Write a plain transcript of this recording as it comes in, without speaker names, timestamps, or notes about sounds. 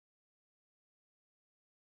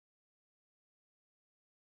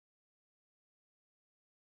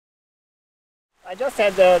I just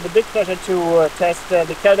had the big pleasure to test the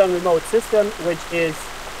Keldan Remote system, which is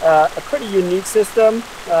a pretty unique system.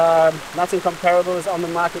 Nothing comparable is on the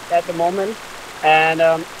market at the moment. And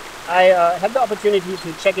I had the opportunity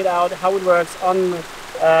to check it out, how it works on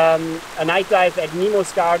a nightlife at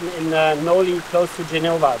Nemo's Garden in Noli, close to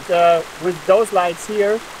Genova. With those lights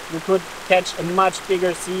here, you could catch a much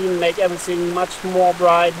bigger scene, make everything much more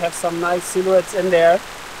bright, have some nice silhouettes in there,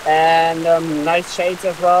 and nice shades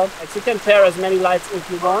as well. So you can pair as many lights if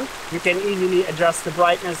you want. You can easily adjust the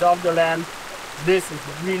brightness of the lamp. This is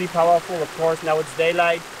really powerful. Of course, now it's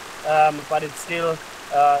daylight, but it's still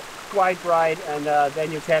quite bright, and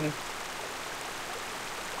then you can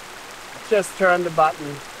just turn the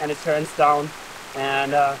button and it turns down,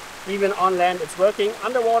 and even on land it's working.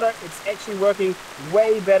 Underwater it's actually working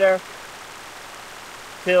way better.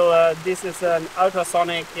 This is an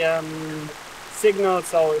ultrasonic signal,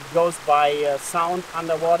 so it goes by sound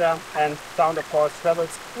underwater, and sound of course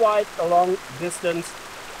travels quite a long distance,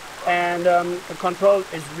 and the control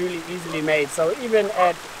is really easily made, so even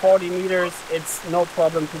at 40 meters it's no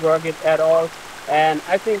problem to work it at all. And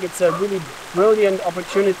I think it's a really brilliant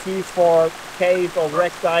opportunity for cave or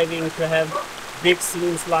wreck diving to have big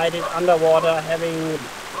scenes lighted underwater, having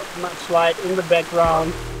much light in the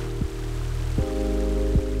background.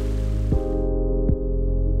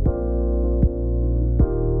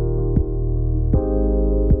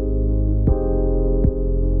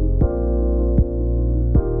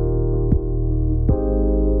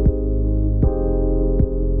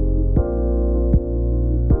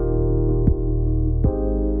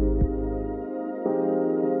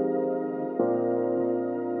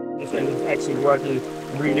 And it's actually working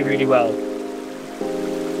really, really well.